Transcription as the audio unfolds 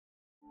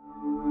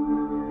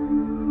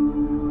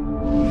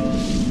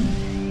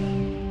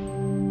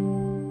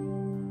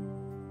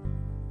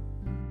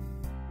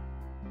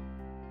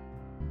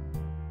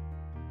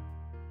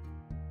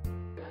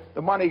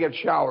money gets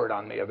showered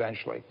on me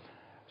eventually.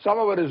 Some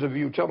of it is of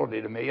utility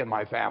to me and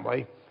my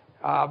family,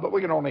 but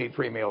we can only eat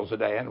 3 meals a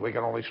day and we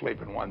can only sleep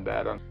in one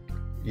bed.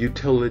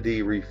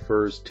 Utility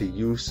refers to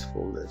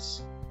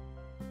usefulness.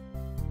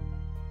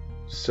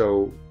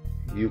 So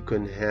you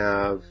can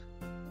have,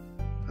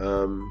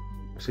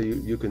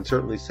 you can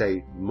certainly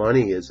say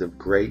money is of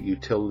great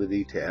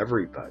utility to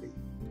everybody.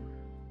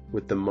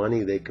 With the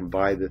money, they can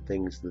buy the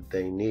things that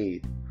they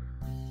need.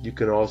 You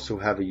can also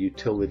have a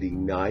utility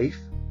knife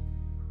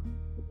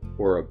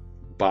or a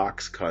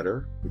box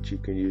cutter, which you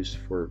can use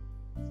for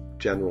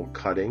general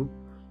cutting,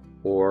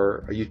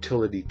 or a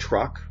utility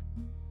truck,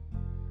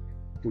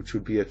 which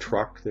would be a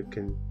truck that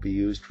can be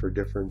used for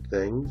different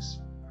things.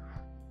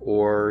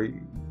 Or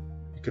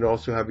you can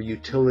also have a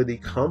utility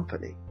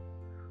company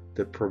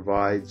that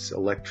provides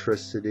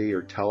electricity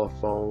or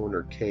telephone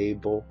or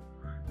cable,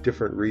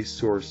 different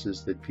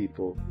resources that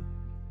people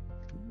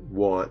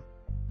want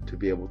to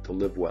be able to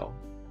live well.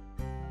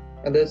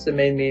 And that's the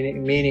main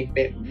meaning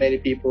many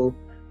people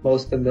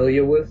most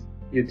familiar with,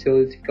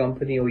 utility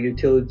company or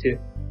utility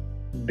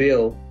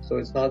bill. So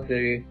it's not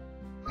very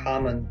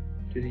common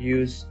to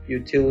use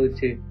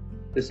utility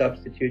to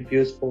substitute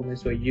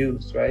usefulness or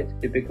use, right?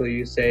 Typically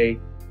you say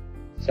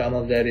some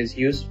of that is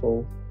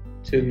useful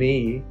to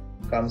me,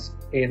 comes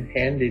in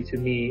handy to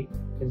me,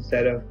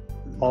 instead of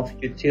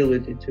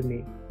utility to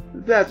me.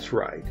 That's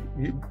right.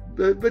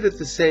 But at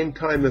the same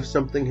time, if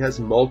something has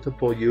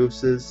multiple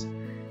uses,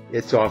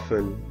 it's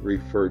often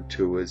referred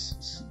to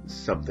as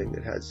something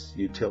that has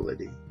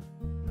utility.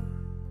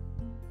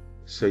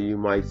 So you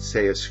might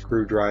say a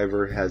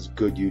screwdriver has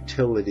good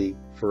utility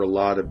for a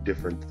lot of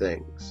different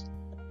things.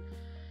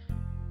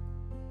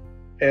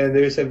 And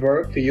there's a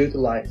verb, to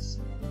utilize.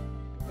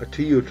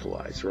 To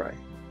utilize, right.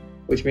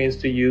 Which means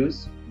to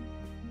use?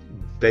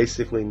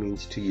 Basically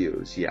means to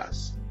use,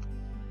 yes.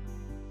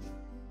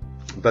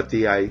 But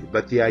the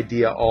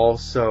idea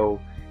also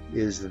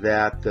is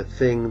that the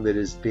thing that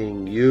is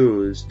being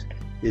used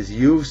is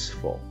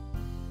useful.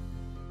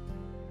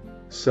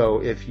 So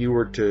if you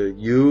were to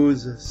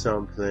use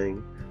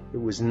something that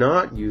was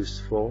not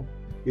useful,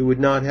 it would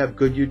not have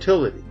good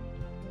utility.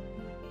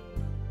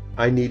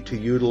 I need to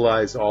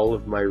utilize all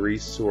of my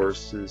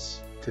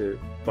resources to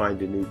find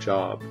a new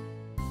job.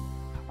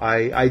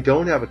 I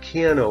don't have a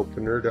can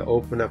opener to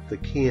open up the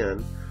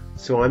can,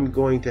 so I'm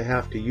going to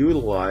have to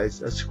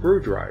utilize a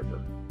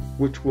screwdriver,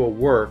 which will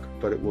work,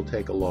 but it will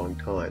take a long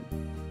time.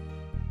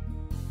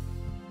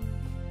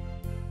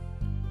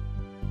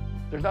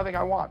 There's nothing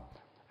I want.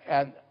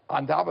 And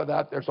on top of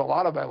that, there's a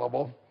lot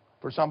available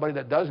for somebody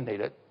that does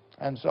need it.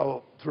 And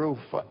so through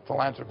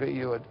philanthropy,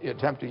 you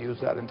attempt to use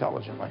that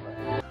intelligently.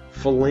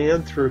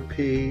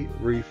 Philanthropy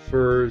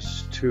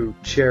refers to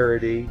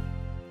charity,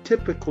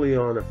 typically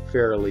on a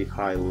fairly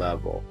high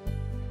level.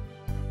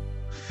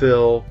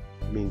 Phil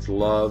means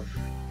love,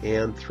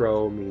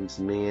 anthro means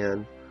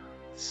man.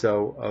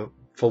 So a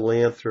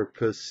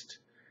philanthropist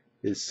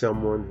is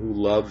someone who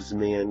loves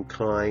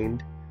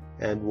mankind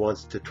and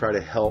wants to try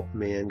to help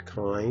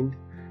mankind.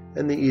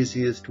 And the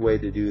easiest way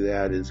to do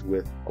that is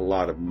with a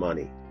lot of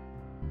money.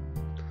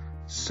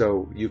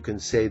 So you can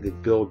say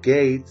that Bill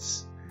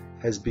Gates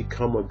has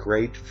become a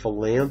great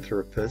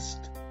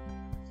philanthropist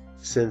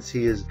since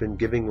he has been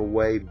giving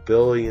away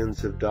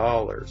billions of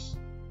dollars.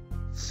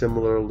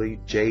 Similarly,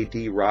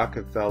 J.D.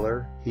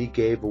 Rockefeller, he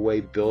gave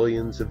away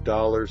billions of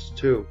dollars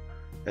too,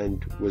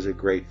 and was a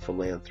great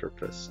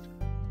philanthropist.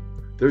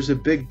 There's a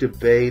big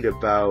debate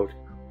about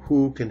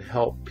who can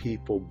help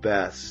people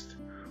best,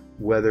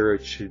 whether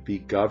it should be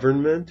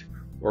government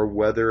or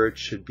whether it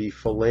should be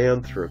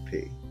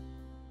philanthropy.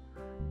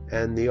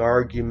 And the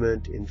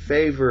argument in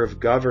favor of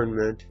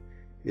government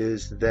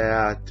is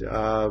that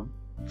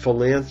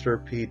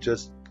philanthropy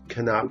just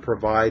cannot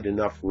provide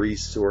enough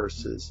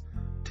resources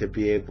to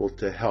be able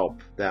to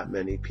help that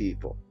many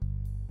people.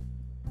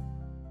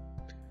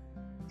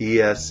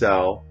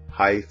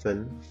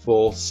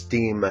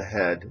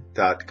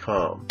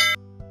 ESL-fullsteamahead.com